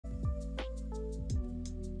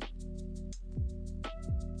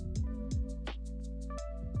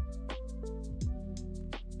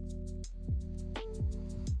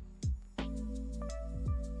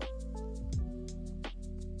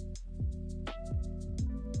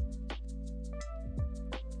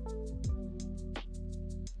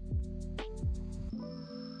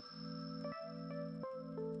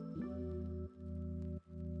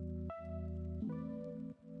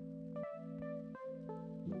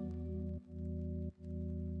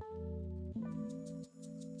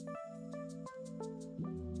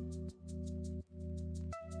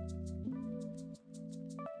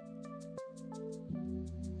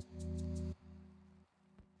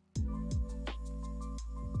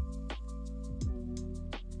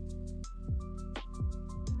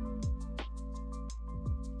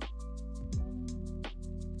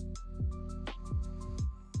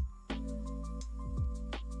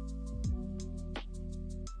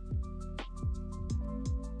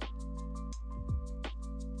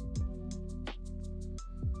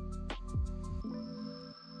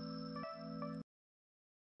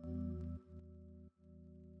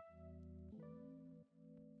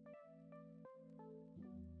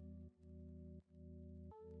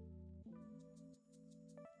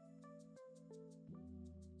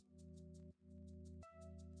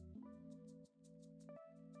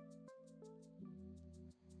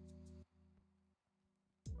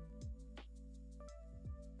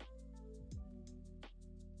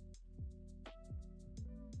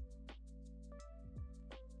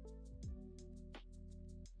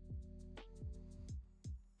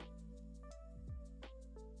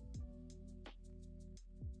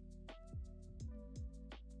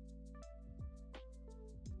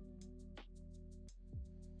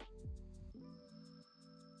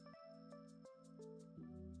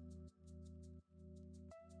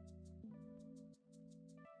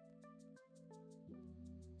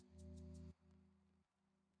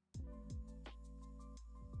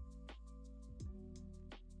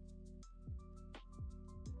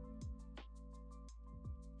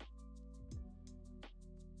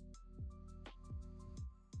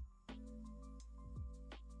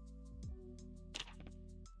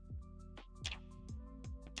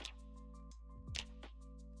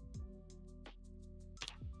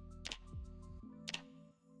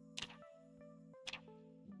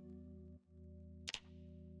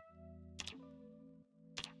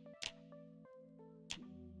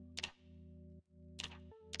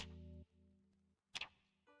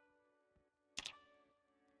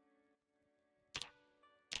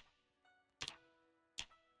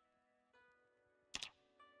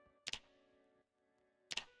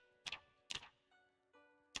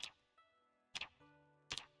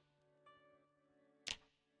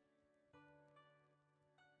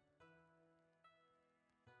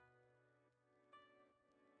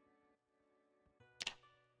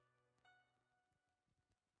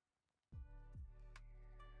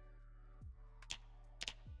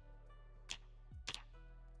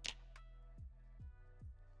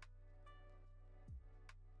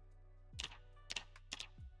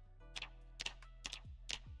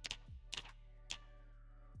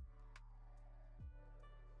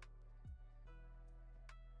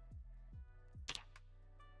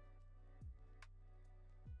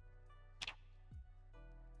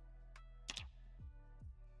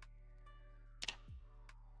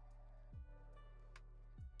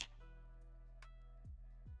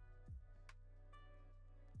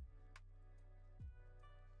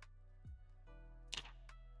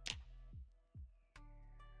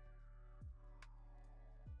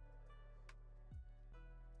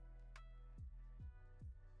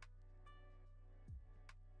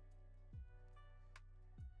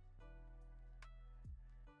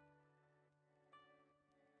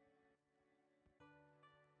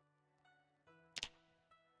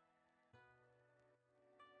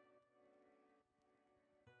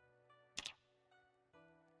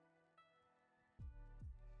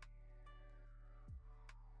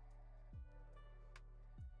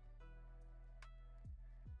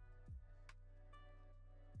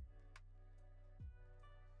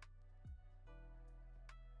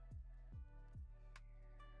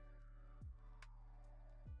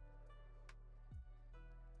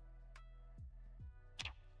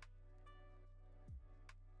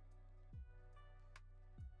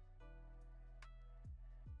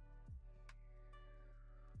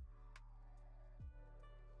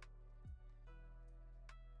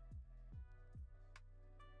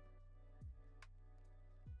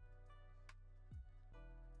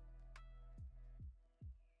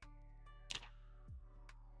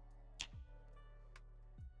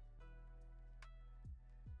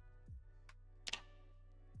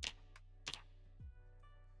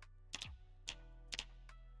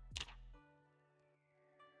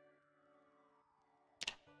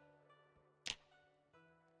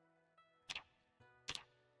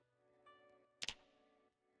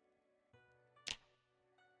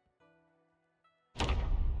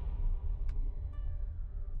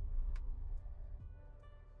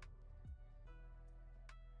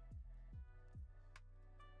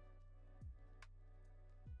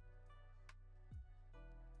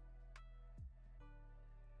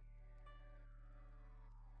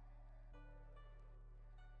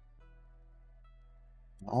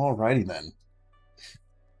Alrighty then.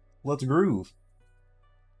 Let's groove.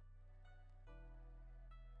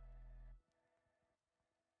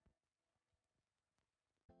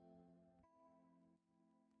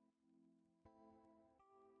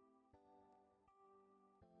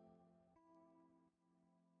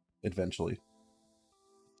 Eventually.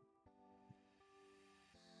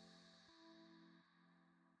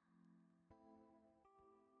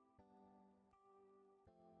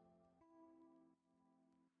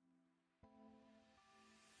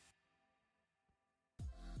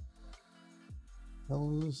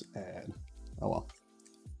 Those add. Oh well.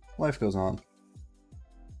 Life goes on.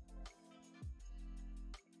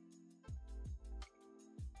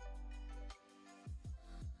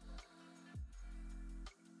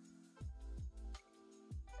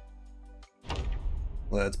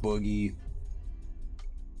 Let's boogie.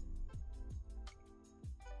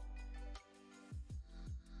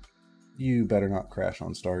 You better not crash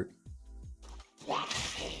on start.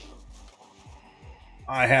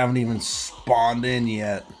 I haven't even spawned in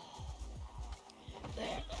yet.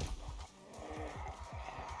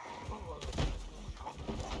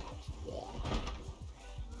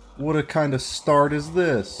 What a kind of start is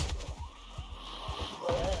this?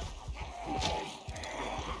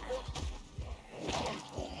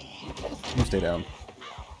 You stay down.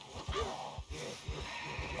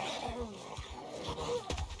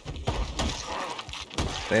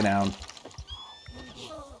 Stay down.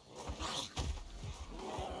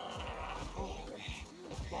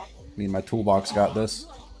 Me and my toolbox got this.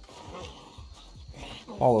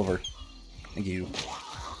 All over. Thank you.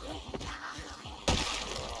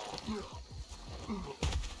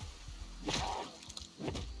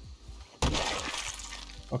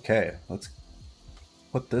 Okay, let's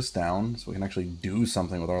put this down so we can actually do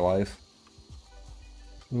something with our life.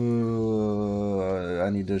 I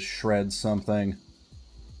need to shred something.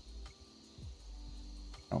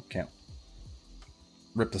 Oh, can't.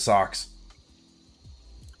 Rip the socks.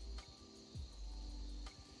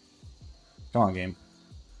 Come on, game.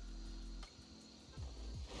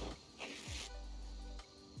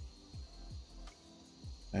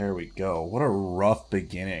 There we go. What a rough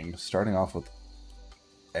beginning. Starting off with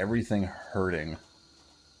everything hurting.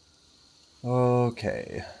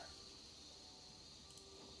 Okay.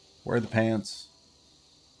 Wear the pants.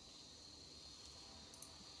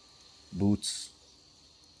 Boots.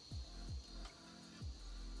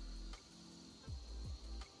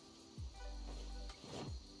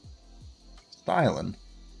 Styling.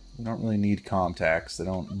 We don't really need contacts. They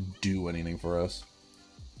don't do anything for us.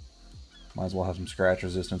 Might as well have some scratch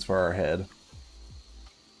resistance for our head.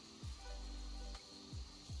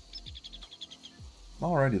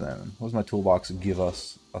 Alrighty then. What does my toolbox give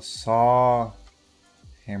us? A saw,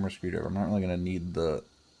 hammer, screwdriver. I'm not really going to need the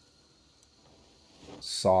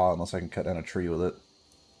saw unless I can cut down a tree with it.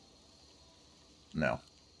 No.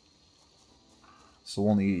 So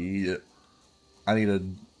we'll need... I need to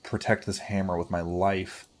protect this hammer with my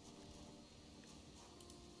life.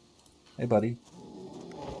 Hey, buddy.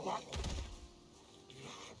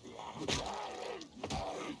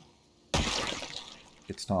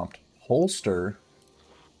 Get stomped. Holster.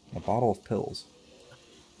 A bottle of pills.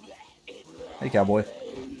 Hey, cowboy.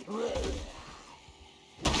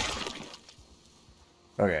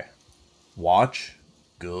 Okay. Watch.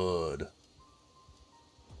 Good.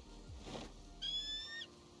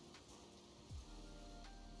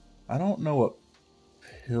 I don't know what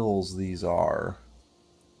pills these are.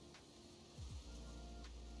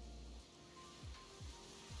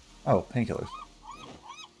 Oh, painkillers.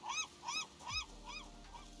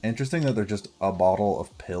 Interesting that they're just a bottle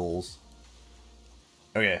of pills.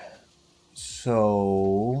 Okay.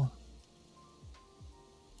 So...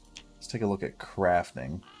 let's take a look at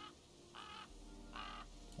crafting.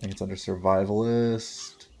 I think it's under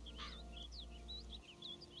survivalist.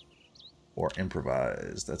 Or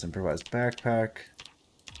improvised. That's improvised backpack.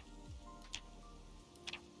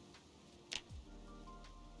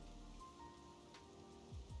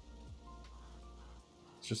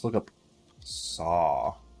 Let's just look up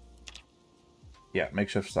saw. Yeah,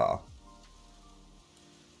 makeshift saw.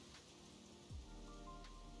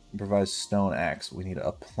 Improvised stone axe. We need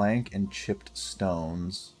a plank and chipped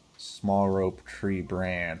stones. Small rope, tree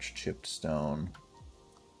branch, chipped stone.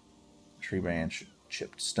 Tree branch,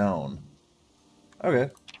 chipped stone.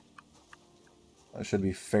 Okay. That should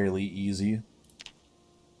be fairly easy.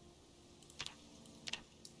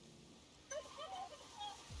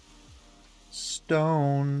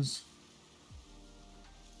 Stones.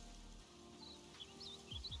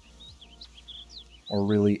 Or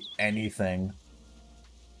really anything.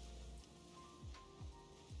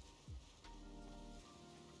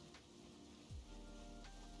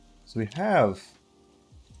 So we have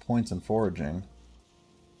points in foraging.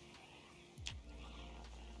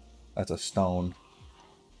 That's a stone.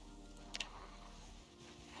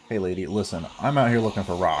 Hey lady, listen, I'm out here looking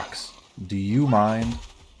for rocks. Do you mind?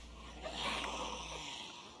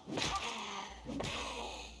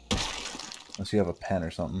 Unless you have a pen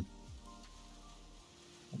or something.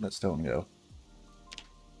 Where'd that stone go?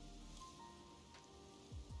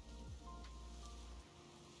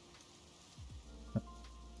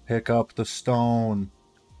 Pick up the stone.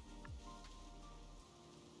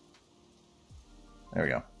 There we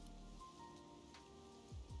go.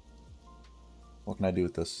 What can I do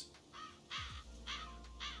with this?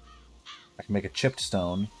 I can make a chipped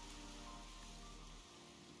stone.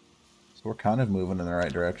 So we're kind of moving in the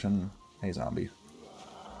right direction. Hey, zombie.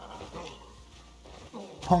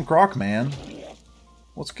 Punk rock, man.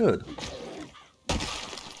 What's good?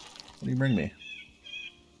 What do you bring me?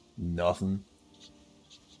 Nothing.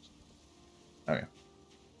 Okay.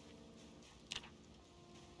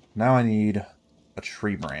 Now I need a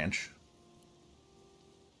tree branch.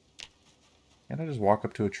 Can't I just walk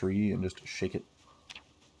up to a tree and just shake it?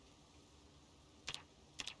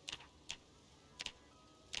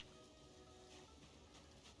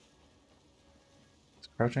 Does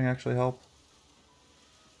crouching actually help?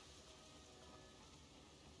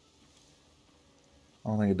 I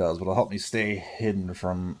don't think it does, but it'll help me stay hidden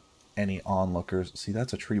from any onlookers. See,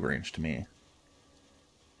 that's a tree branch to me.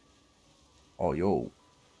 Oh, yo.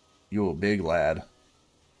 You a big lad.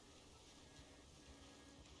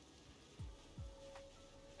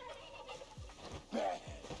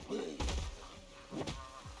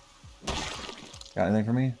 Got anything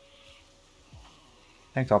for me?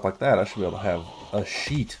 Tank top like that, I should be able to have a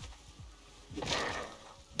sheet.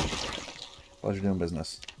 Pleasure doing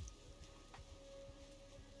business.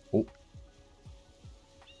 Oh.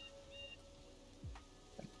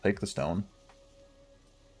 Take the stone.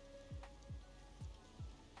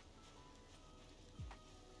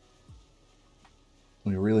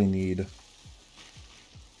 We really need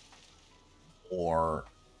more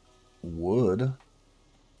wood.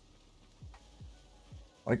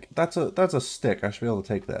 Like, that's a stick. I should be able to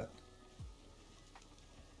take that.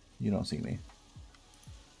 You don't see me.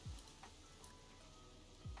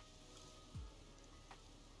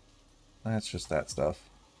 That's just that stuff.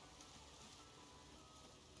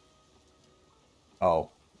 Oh.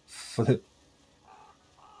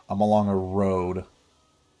 I'm along a road.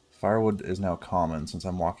 Firewood is now common since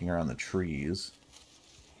I'm walking around the trees.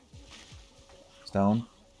 Stone?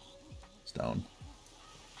 Stone.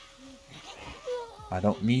 I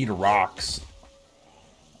don't need rocks.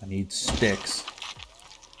 I need sticks.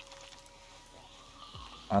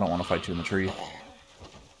 I don't want to fight you in the tree.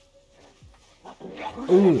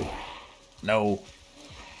 Ooh. No.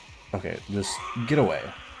 Okay, just get away.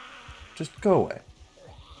 Just go away.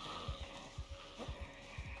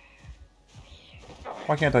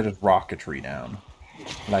 Why can't I just rock a tree down?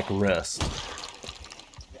 Like Rust.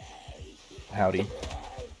 Howdy.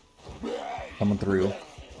 Coming through.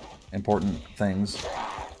 Important things.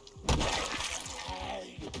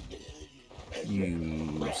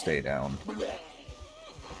 You stay down.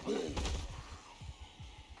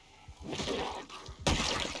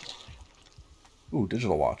 Ooh,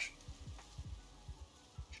 digital watch.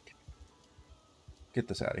 Get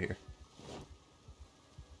this out of here.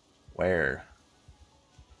 Where?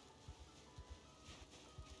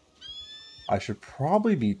 I should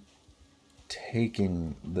probably be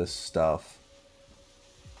taking this stuff.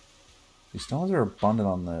 These stones are abundant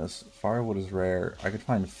on this. Firewood is rare. I could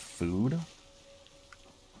find food.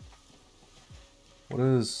 What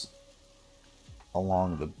is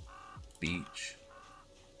along the beach?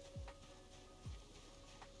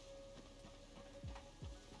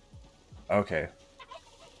 Okay.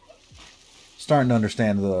 Starting to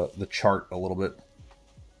understand the chart a little bit.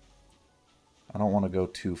 I don't want to go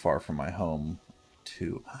too far from my home,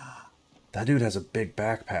 too. That dude has a big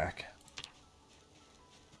backpack.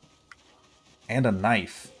 And a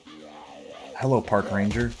knife. Hello, park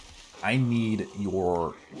ranger. I need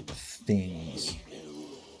your things.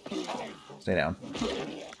 Stay down.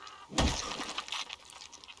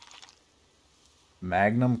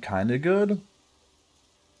 Magnum kinda good.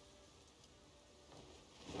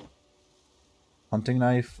 Hunting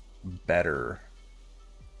knife better.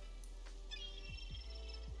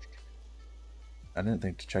 I didn't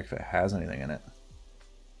think to check if it has anything in it.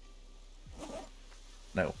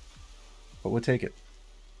 No. But we'll take it.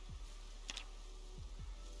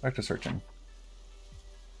 Back to searching.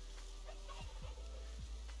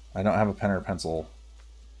 I don't have a pen or a pencil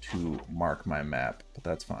to mark my map, but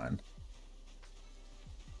that's fine.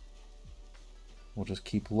 We'll just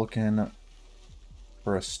keep looking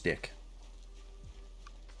for a stick.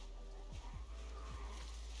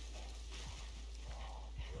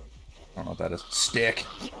 I don't know what that is. Stick!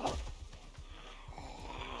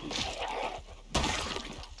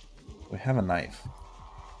 We have a knife.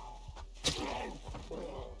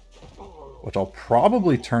 Which I'll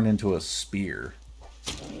probably turn into a spear.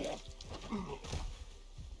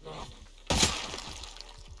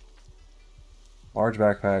 Large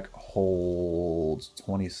backpack holds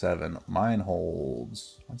 27. Mine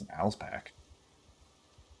holds... That's an owl's pack.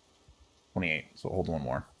 28, so it holds one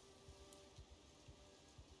more.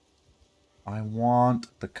 I want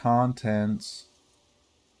the contents.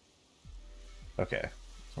 Okay,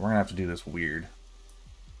 so we're gonna have to do this weird.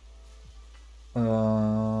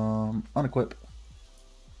 Unequip.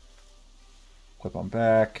 Equip on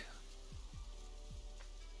back.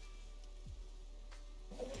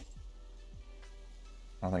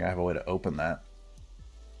 I don't think I have a way to open that.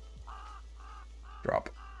 Drop.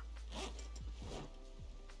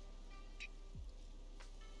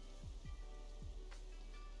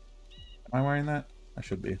 Am I wearing that? I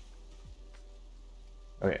should be.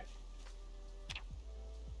 Okay.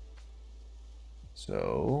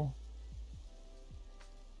 So...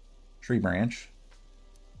 Tree branch.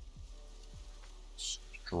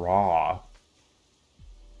 Straw.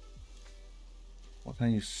 What can I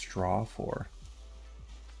use straw for?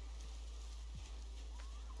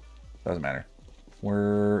 Doesn't matter.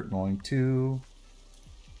 We're going to...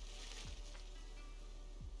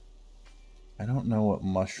 I don't know what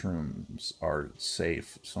mushrooms are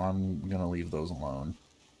safe, so I'm gonna leave those alone.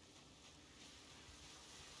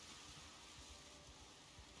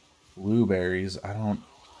 Blueberries, I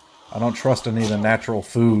don't trust any of the natural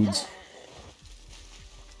foods.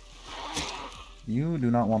 You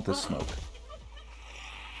do not want this smoke.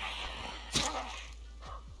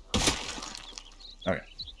 Okay.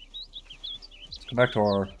 Let's go back to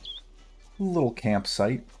our little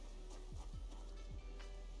campsite.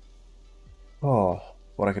 Oh,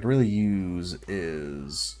 what I could really use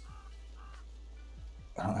is...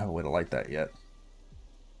 I don't have a way to light that yet.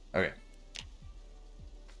 Okay.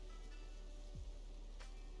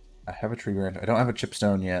 I have a tree branch. I don't have a chip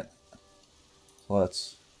stone yet. So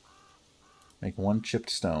let's make one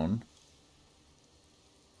chipped stone.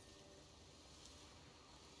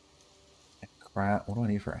 Crap, what do I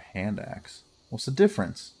need for a hand axe? What's the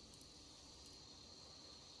difference?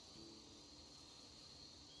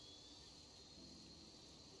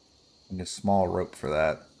 I need a small rope for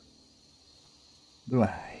that.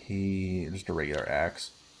 Just a regular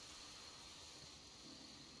axe.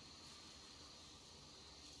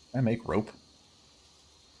 Can I make rope?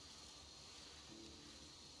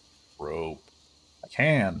 Rope. I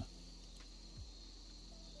can.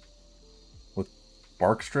 With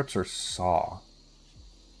bark strips or saw?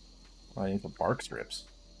 What do I need for bark strips?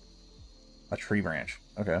 A tree branch.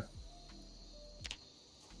 Okay.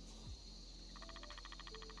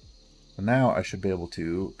 So now I should be able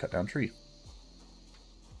to cut down tree.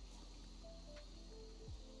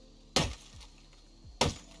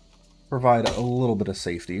 Provide a little bit of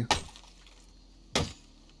safety.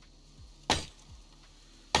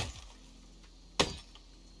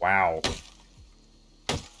 Wow.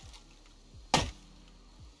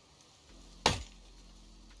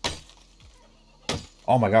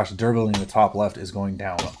 Oh my gosh, the durability in the top left is going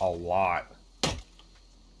down a lot.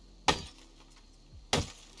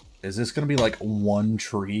 Is this going to be like one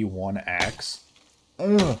tree, one axe?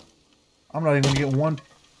 Ugh. I'm not even going to get one.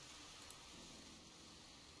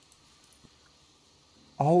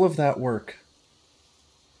 All of that work.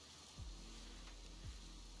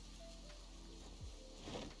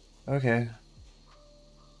 Okay.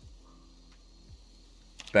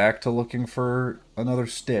 Back to looking for another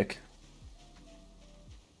stick.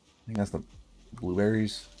 I think that's the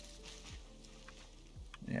blueberries.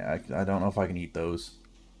 Yeah, I don't know if I can eat those.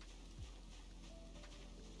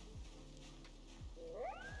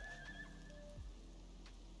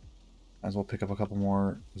 Might as well pick up a couple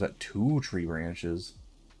more. Was that 2 tree branches?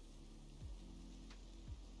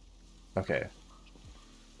 Okay.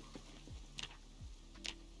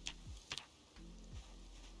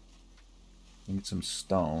 Need some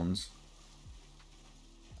stones.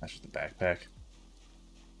 That's just a backpack.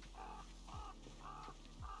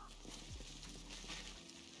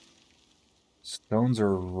 Stones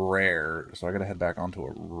are rare, so I gotta head back onto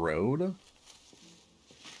a road.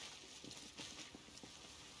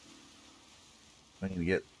 I need to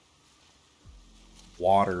get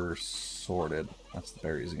water sorted. That's the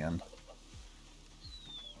berries again.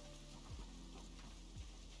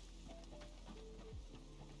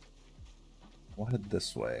 We'll head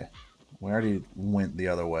this way. We already went the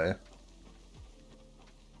other way.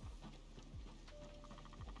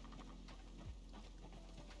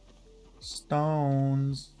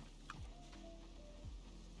 Stones.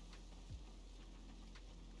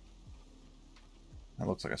 That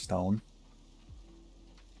looks like a stone.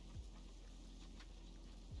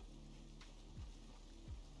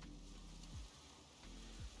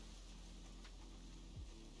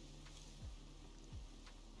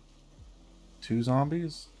 Two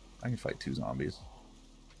zombies? I can fight two zombies.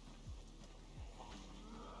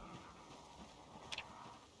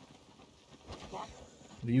 What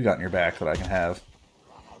do you got in your back that I can have?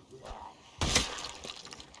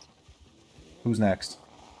 Who's next?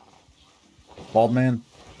 Bald man?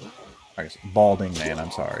 I guess balding man,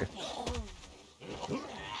 I'm sorry.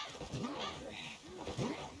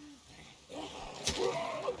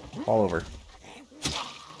 Fall over.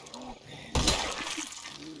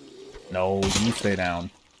 No, you stay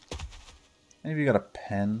down. Any of you got a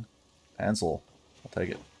pen? Pencil. I'll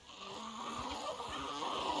take it.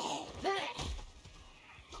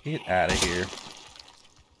 Get out of here.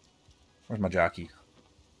 Where's my jockey?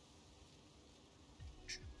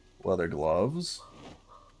 Leather gloves.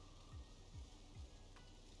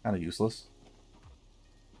 Kind of useless.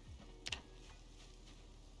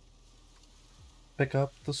 Pick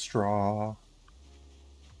up the straw.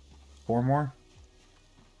 4 more?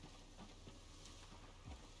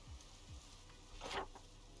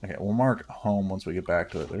 Okay, we'll mark home once we get back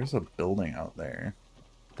to it. There's a building out there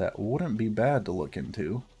that wouldn't be bad to look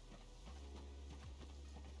into.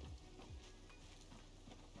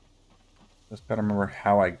 Just gotta remember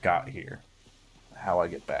how I got here. How I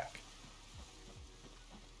get back.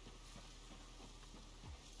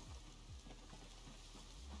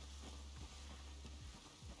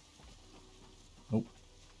 Nope.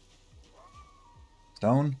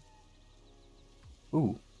 Stone?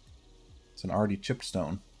 Ooh. It's an already chipped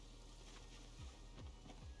stone.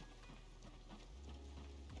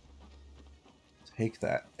 Take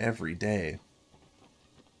that every day.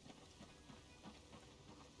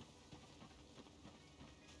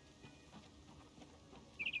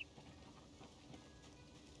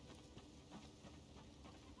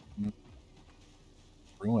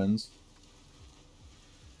 Ruins.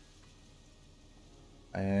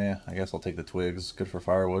 I guess I'll take the twigs. Good for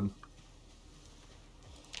firewood.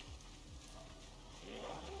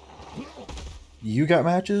 You got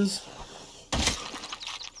matches?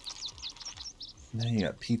 Now you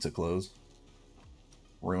got pizza clothes.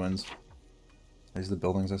 Ruins. These are the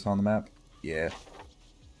buildings I saw on the map? Yeah.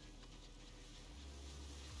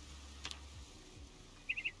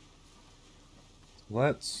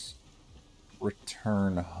 Let's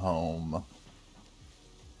return home.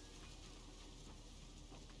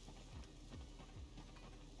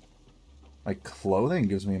 My clothing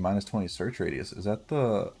gives me a -20 search radius. Is that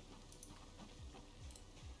the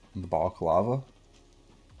balaclava?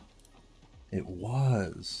 It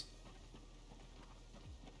was.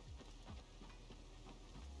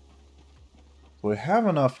 So we have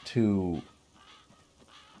enough to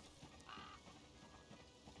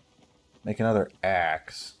make another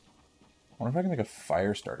axe. I wonder if I can make a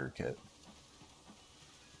fire starter kit.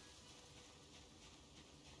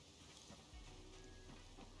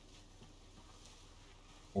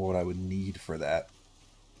 Or what I would need for that.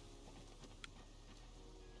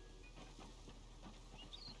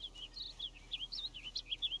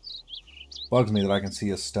 Bugs me that I can see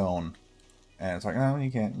a stone, and it's like, oh,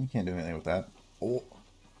 you can't do anything with that. Oh,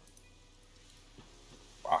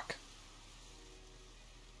 fuck.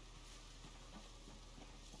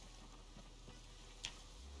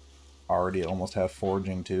 Already almost have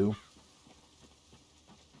forging too.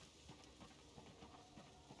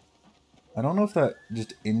 I don't know if that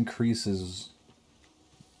just increases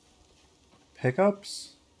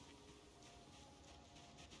pickups.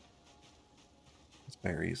 It's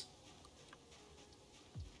berries.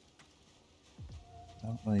 I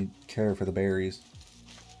don't really care for the berries.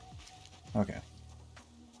 Okay.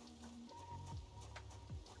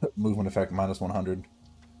 Movement effect -100.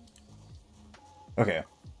 Okay.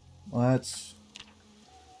 Let's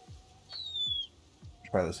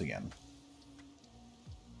try this again.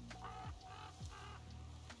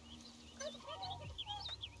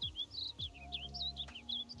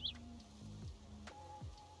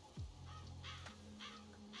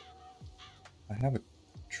 I have a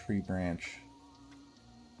tree branch.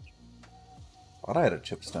 Thought I had a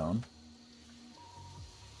chipstone.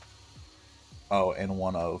 Oh, and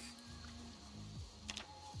one of.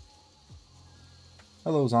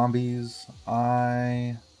 Hello, zombies.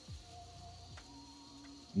 I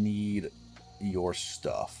need your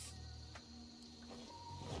stuff.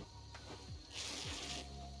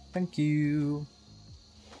 Thank you.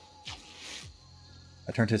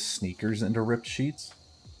 I turned his sneakers into ripped sheets.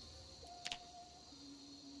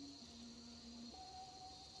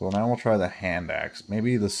 So now we'll try the hand axe.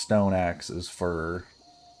 Maybe the stone axe is for,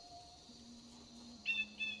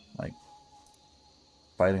 like,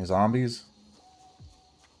 fighting zombies.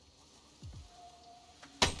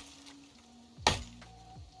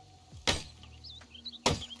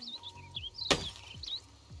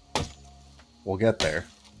 We'll get there.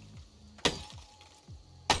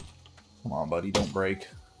 Come on, buddy, don't break.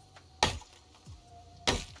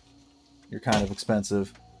 You're kind of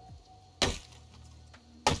expensive.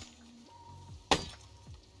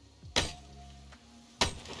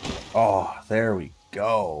 Oh, there we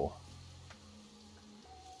go.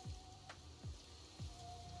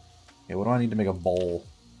 Okay, what do I need to make a bowl?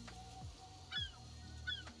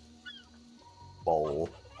 Bowl.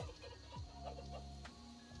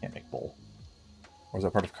 Can't make bowl. Or is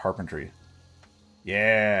that part of carpentry?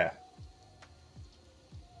 Yeah.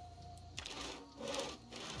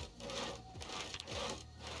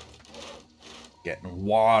 Getting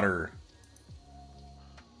water.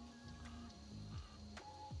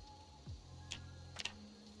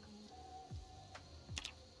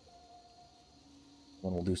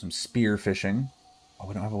 Then we'll do some spear fishing. Oh,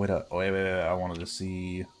 we don't have a way to... Oh, wait. I wanted to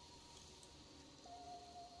see...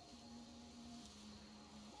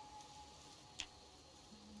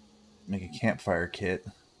 Make a campfire kit.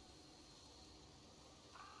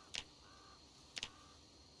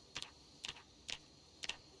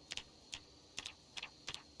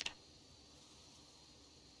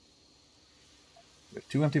 We have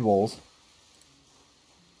 2 empty bowls.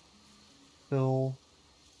 Fill.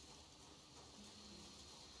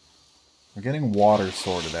 We're getting water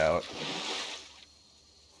sorted out.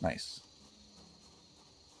 Nice.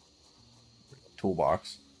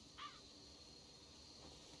 Toolbox.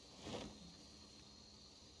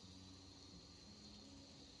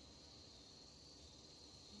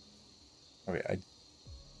 Okay, I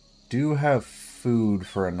do have food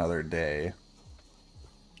for another day.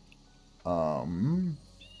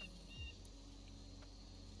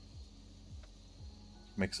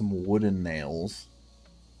 Make some wooden nails.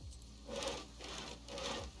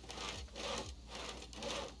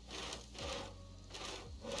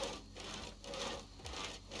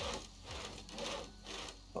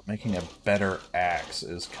 But making a better axe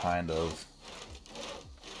is kind of...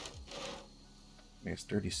 Make a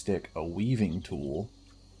sturdy stick, a weaving tool.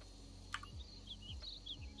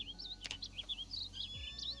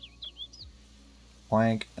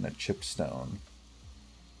 Plank and a chipped stone.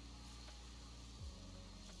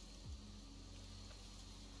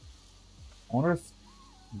 I wonder if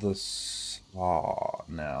the saw...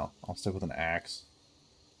 No, I'll stick with an axe.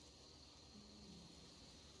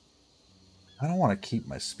 I don't want to keep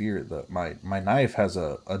my spear. My knife has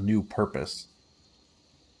a new purpose.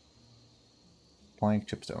 Plank,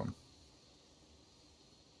 chip stone.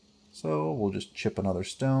 So we'll just chip another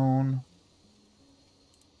stone.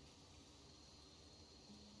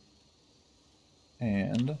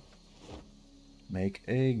 And make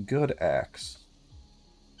a good axe.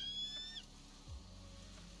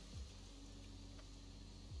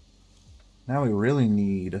 Now we really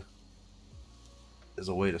need is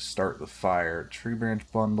a way to start the fire. Tree branch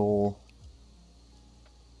bundle.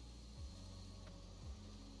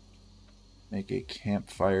 Make a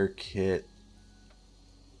campfire kit.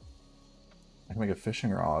 I can make a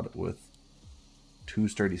fishing rod with 2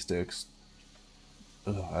 sturdy sticks.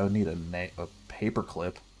 Ugh, I would need a paper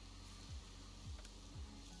clip.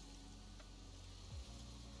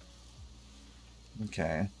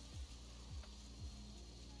 Okay.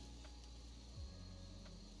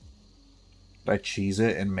 Did I cheese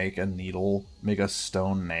it and make a needle, make a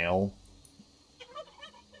stone nail?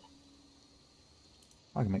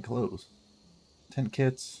 I can make clothes. Tent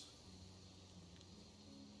kits.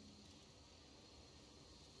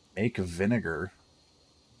 Make vinegar.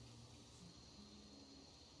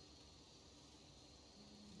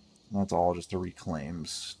 That's all just to reclaim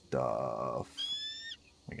stuff.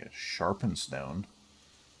 We get sharpened stone.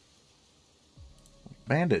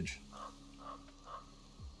 Bandage.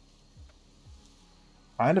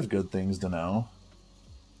 Kind of good things to know.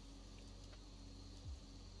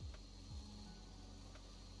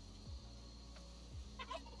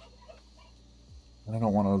 I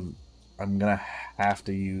don't want to... I'm gonna have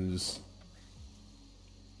to use...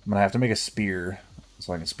 I'm gonna have to make a spear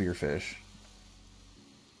so I can spearfish.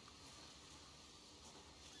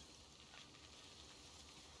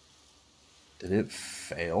 Did it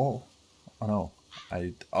fail? Oh no.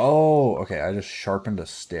 Oh, okay, I just sharpened a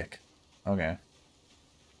stick. Okay.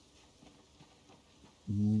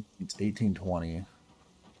 It's 1820.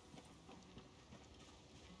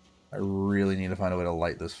 I really need to find a way to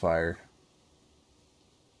light this fire.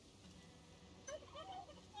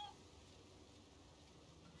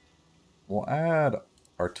 We'll add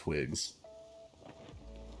our twigs.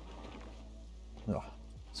 Ugh.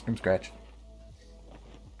 Scream scratch.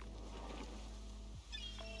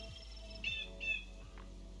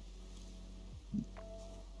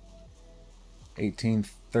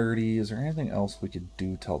 $18.30. Is there anything else we could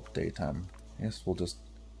do till daytime? I guess we'll just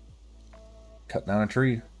cut down a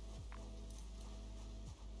tree.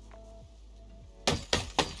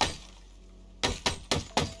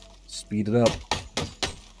 Speed it up.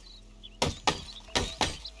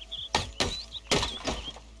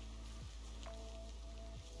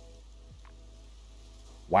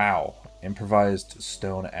 Wow. Improvised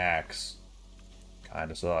stone axe.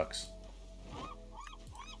 Kinda sucks.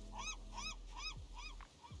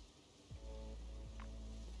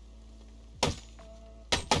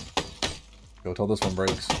 Go till this one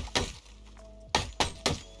breaks.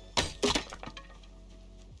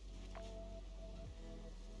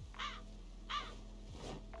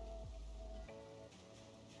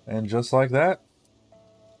 And just like that,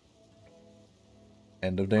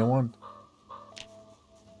 end of day one.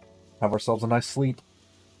 Have ourselves a nice sleep.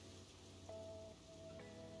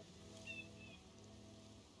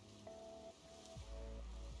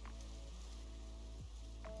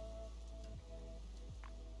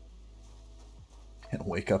 And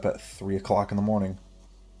wake up at 3 o'clock in the morning.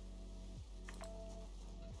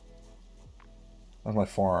 How's my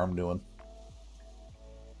forearm doing?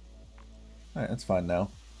 Alright, that's fine now.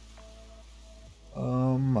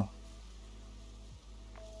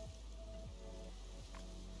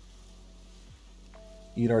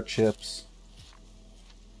 Eat our chips.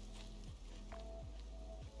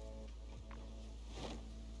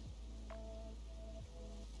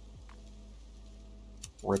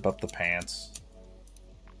 Rip up the pants.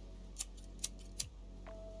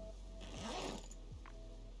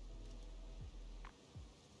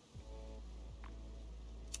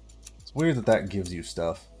 It's weird that that gives you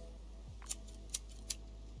stuff.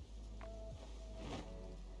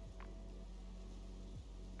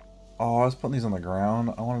 Oh, I was putting these on the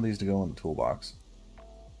ground. I wanted these to go in the toolbox.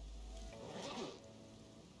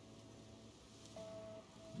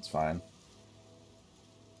 It's fine.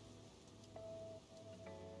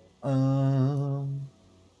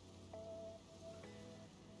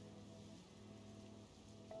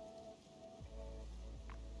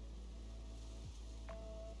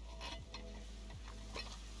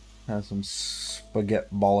 Have some spaghetti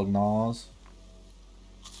bolognese.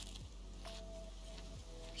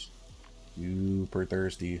 Super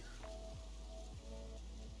thirsty.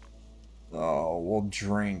 Oh, we'll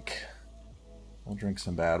drink. We'll drink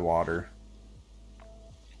some bad water.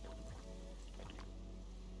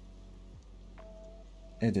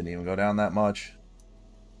 It didn't even go down that much.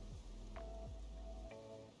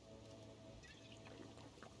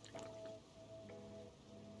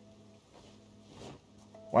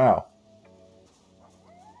 Wow.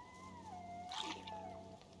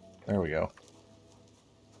 There we go.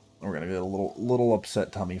 We're gonna get a little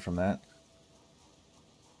upset tummy from that.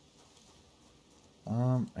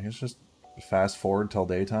 I guess just fast forward till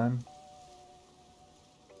daytime.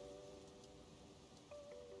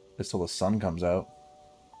 Just till the sun comes out.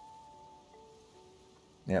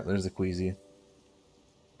 Yep, there's the queasy.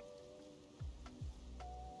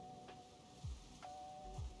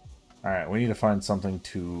 Alright, we need to find something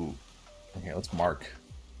to... Okay, let's mark.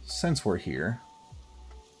 Since we're here...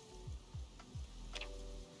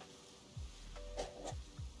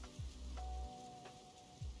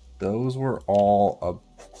 Those were all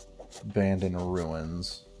abandoned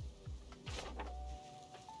ruins.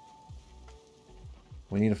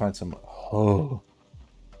 We need to find some... Oh.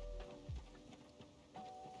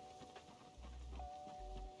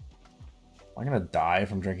 Am I gonna die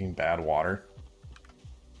from drinking bad water?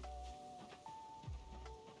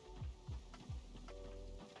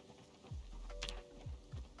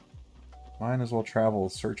 Might as well travel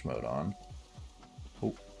with search mode on.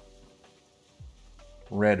 Oh.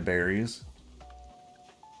 Red berries.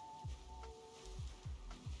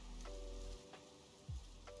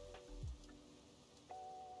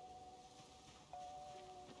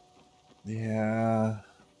 Yeah,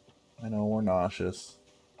 I know we're nauseous.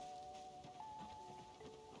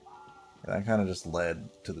 That kind of just led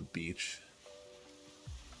to the beach.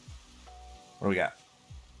 What do we got?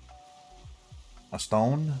 A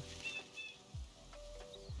stone?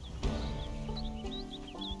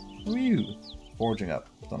 Who are you? Forging up.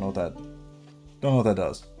 Don't know what that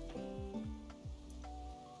does.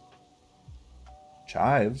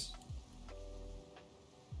 Chives.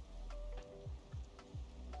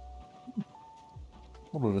 A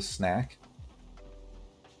little bit of a snack.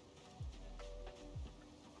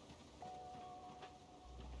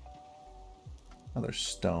 Another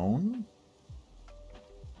stone.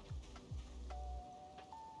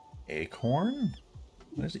 Acorn?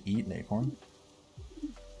 What does it eat an acorn?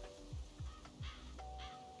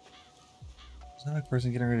 Is that a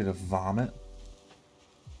person getting ready to vomit?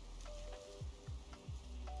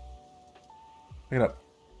 Pick it up.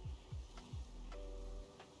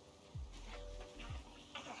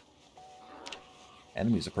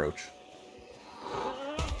 Enemies approach.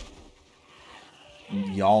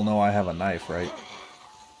 Y'all know I have a knife, right?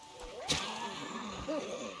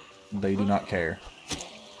 They do not care.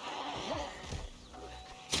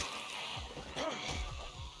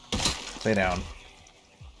 Stay down.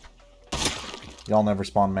 Y'all never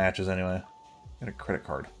spawn matches anyway. Get a credit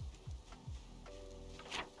card.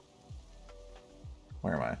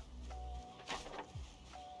 Where am I?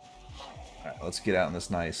 Alright, let's get out in this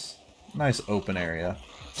nice open area.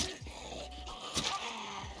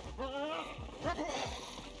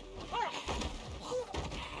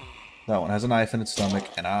 That one has a knife in its stomach,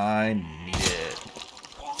 and I need it.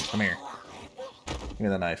 Come here. Give me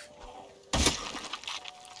that knife.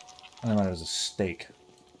 I thought it was a steak.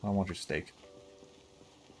 I don't want your steak.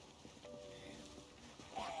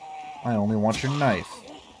 I only want your knife.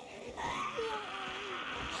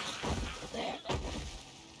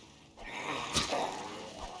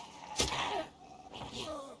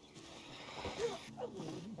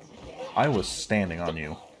 I was standing on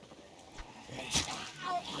you.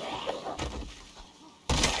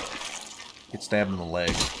 Get stabbed in the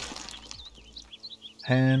leg.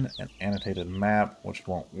 Pen, an annotated map, which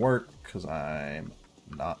won't work because I'm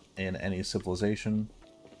not in any civilization.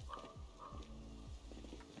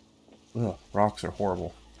 Ugh, rocks are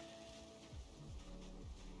horrible.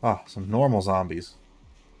 Ah, some normal zombies.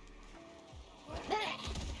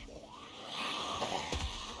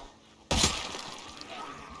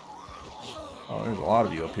 Oh, there's a lot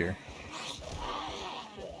of you up here.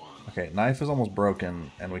 Okay, knife is almost broken,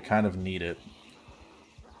 and we kind of need it.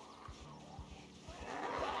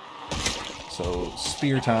 So,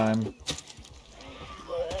 spear time.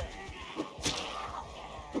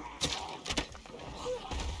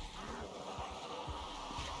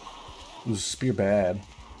 Ooh, spear bad.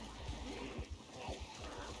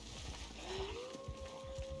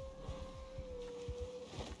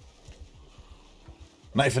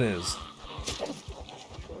 Knife it is.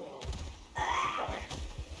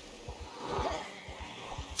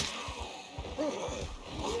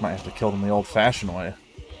 Might have to kill them the old-fashioned way.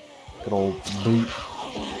 Good old boot.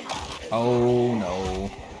 Oh no.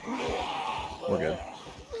 We're good.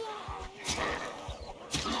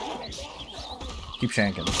 Keep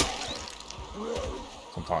shanking. That's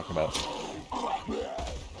what I'm talking about.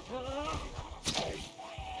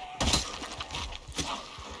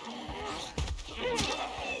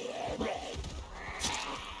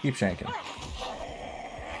 Keep shanking.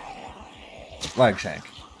 Lag shank.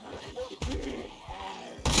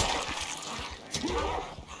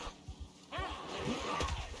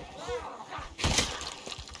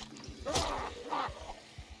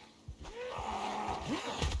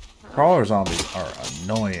 Crawler zombies are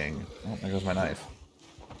annoying. Oh, there goes my knife.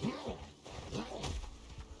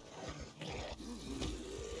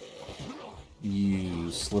 You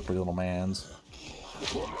slippery little mans.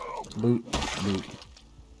 Loot, loot.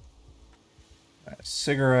 Right,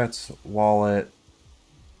 cigarettes, wallet.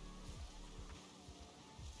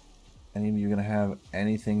 Any of you gonna have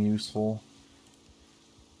anything useful?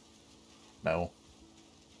 No.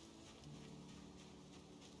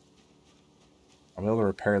 I'll be able to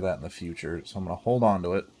repair that in the future, so I'm going to hold on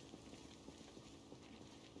to it.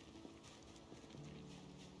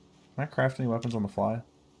 Can I craft any weapons on the fly?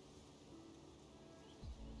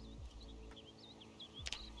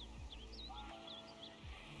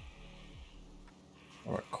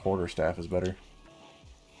 Or a quarterstaff is better.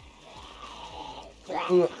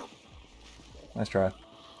 Ugh. Nice try.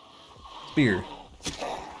 Spear.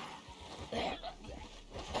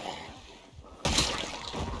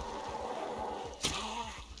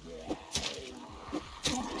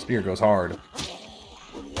 Spear goes hard.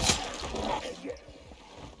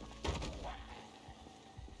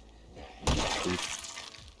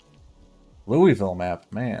 Louisville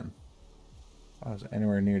map, man. If I was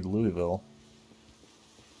anywhere near Louisville.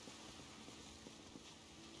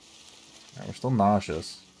 Right, we're still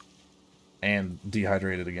nauseous. And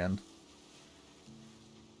dehydrated again.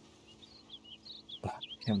 Ugh,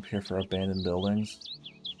 camp here for abandoned buildings.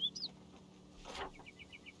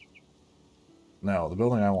 No, the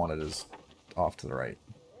building I wanted is off to the right.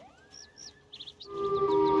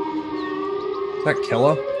 Is that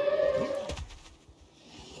Killa?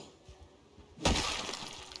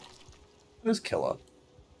 It is Killa.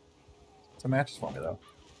 It's a matches for me, though.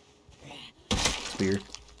 Spear.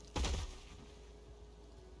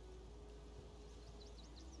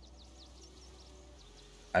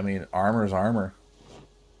 I mean, armor's armor.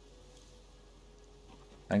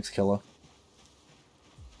 Thanks, Killa.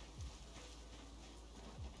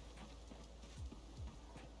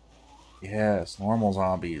 Yes, normal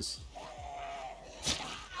zombies.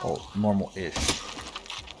 Oh, normal-ish. The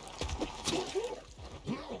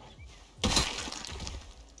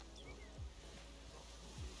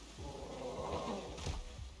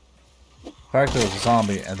fact that it was a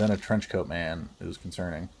zombie and then a trenchcoat man is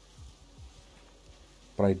concerning.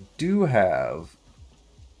 But I do have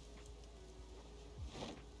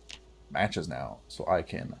matches now, so I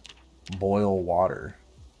can boil water.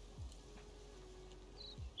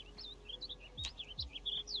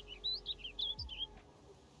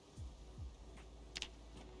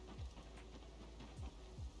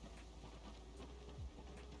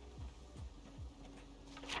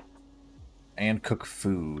 And cook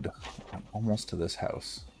food. I'm almost to this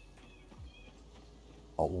house.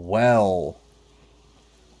 A well.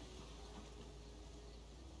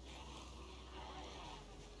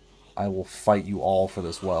 I will fight you all for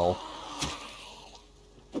this well.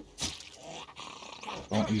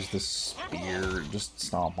 Don't use the spear. Just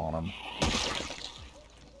stomp on him.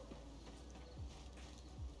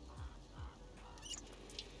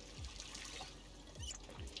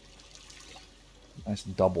 Nice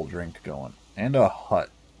double drink going. And a hut.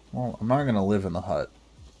 Well, I'm not going to live in the hut.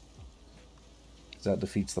 Because that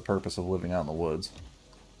defeats the purpose of living out in the woods.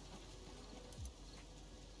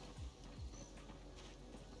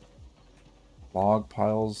 Log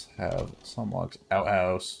piles have some logs.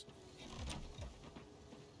 Outhouse.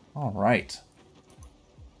 Alright.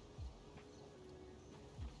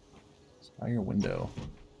 Spy your window.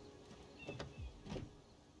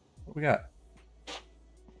 What we got?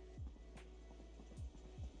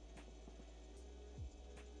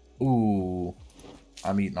 Ooh.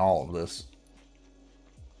 I'm eating all of this.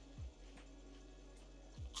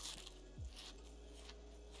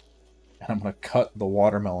 And I'm going to cut the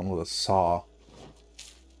watermelon with a saw.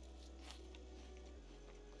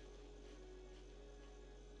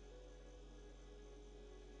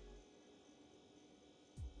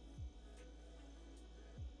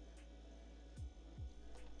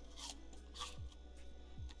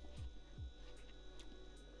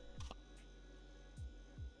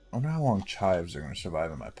 I wonder how long chives are going to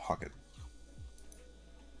survive in my pocket.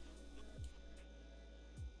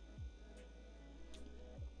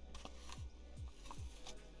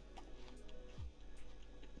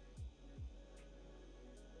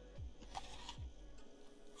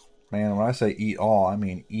 Man, when I say eat all, I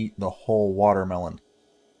mean eat the whole watermelon.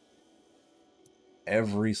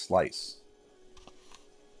 Every slice.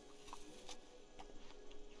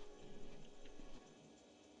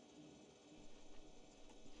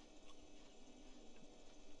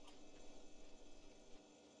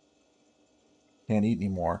 Can't eat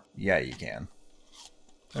anymore. Yeah, you can.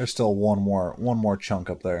 There's still one more chunk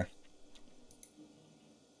up there.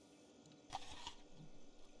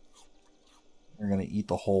 You're gonna eat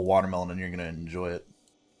the whole watermelon and you're gonna enjoy it.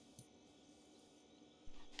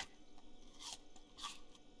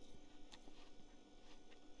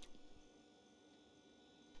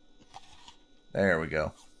 There we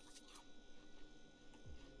go.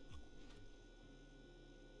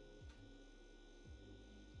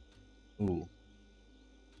 Ooh.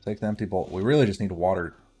 Take the empty bowl. We really just need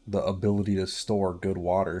water. The ability to store good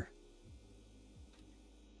water.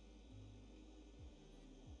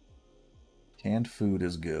 Canned food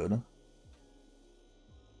is good.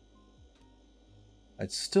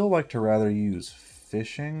 I'd still like to rather use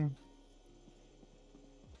fishing.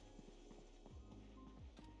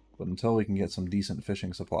 But until we can get some decent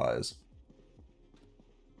fishing supplies.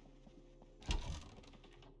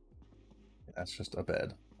 That's just a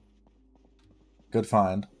bed. Good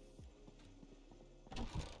find.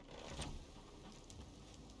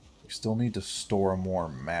 We still need to store more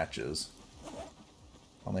matches.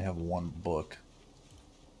 I only have one book.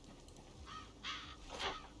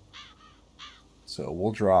 So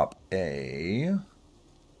we'll drop a...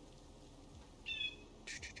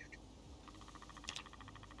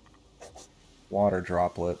 water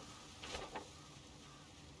droplet.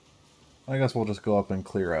 I guess we'll just go up and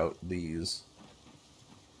clear out these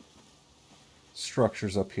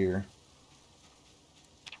structures up here.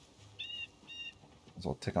 So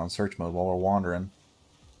we'll tick on search mode while we're wandering.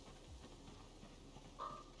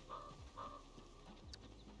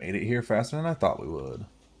 Made it here faster than I thought we would.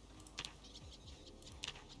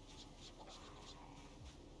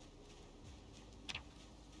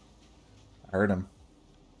 I heard him.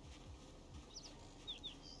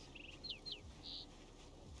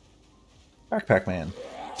 Backpack man.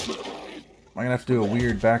 Am I gonna have to do a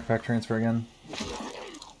weird backpack transfer again?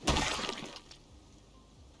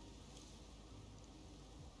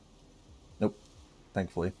 Nope.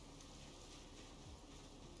 Thankfully.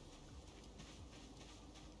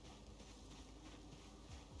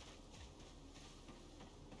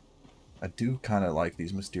 I do kind of like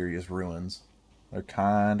these mysterious ruins. They're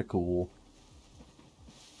kind of cool.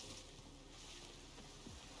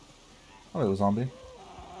 Hello, zombie.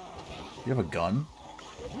 You have a gun?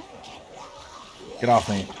 Get off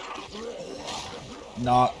me.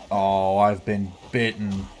 Not... Oh, I've been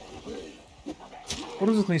bitten. What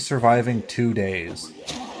is with me surviving 2 days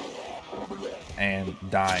and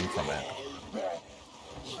dying from it?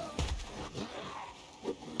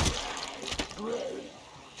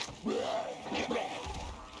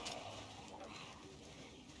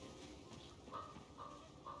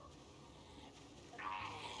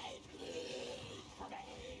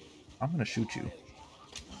 I'm gonna shoot you.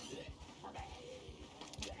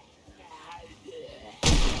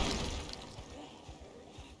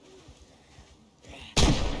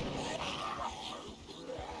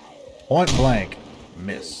 Point blank.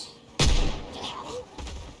 Miss.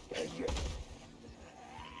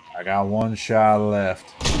 I got one shot left.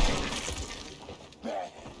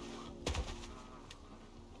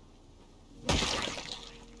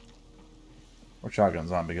 Where'd shotgun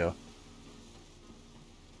zombie go?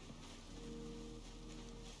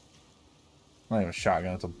 Not even a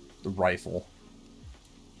shotgun, it's a rifle.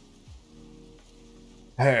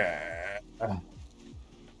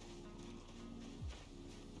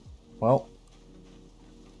 Well,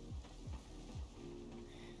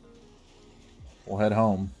 we'll head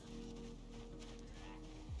home.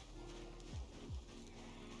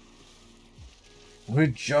 We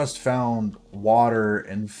just found water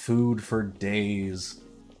and food for days.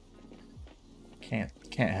 Can't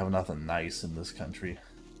have nothing nice in this country.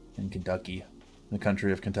 In Kentucky. In the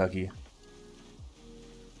country of Kentucky.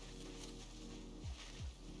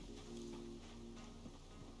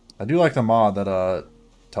 I do like the mod that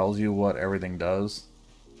tells you what everything does.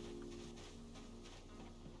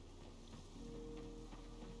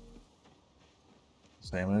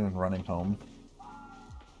 Same, I'm even running home.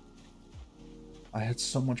 I had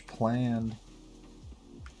so much planned.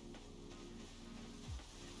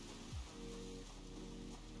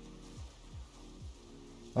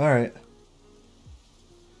 Alright.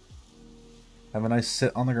 Have a nice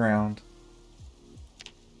sit on the ground.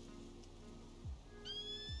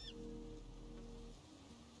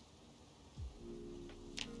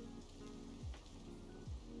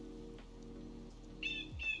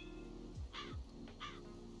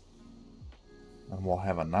 And we'll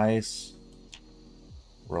have a nice,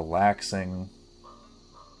 relaxing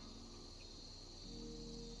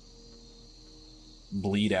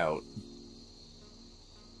bleed out.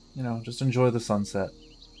 You know, just enjoy the sunset.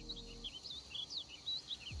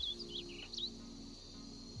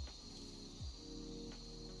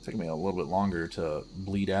 It's taking me a little bit longer to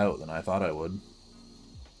bleed out than I thought I would.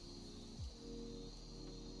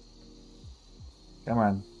 Come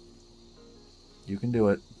on. You can do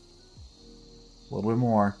it. A little bit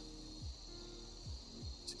more.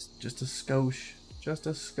 Just a skosh. Just a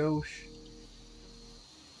skosh.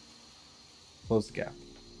 Close the gap.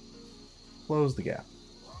 Close the gap.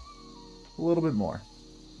 A little bit more.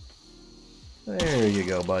 There you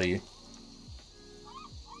go, buddy.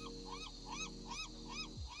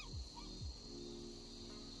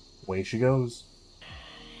 Away she goes.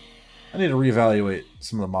 I need to reevaluate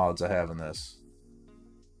some of the mods I have in this.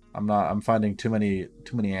 I'm finding too many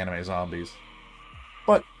anime zombies.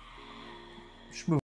 But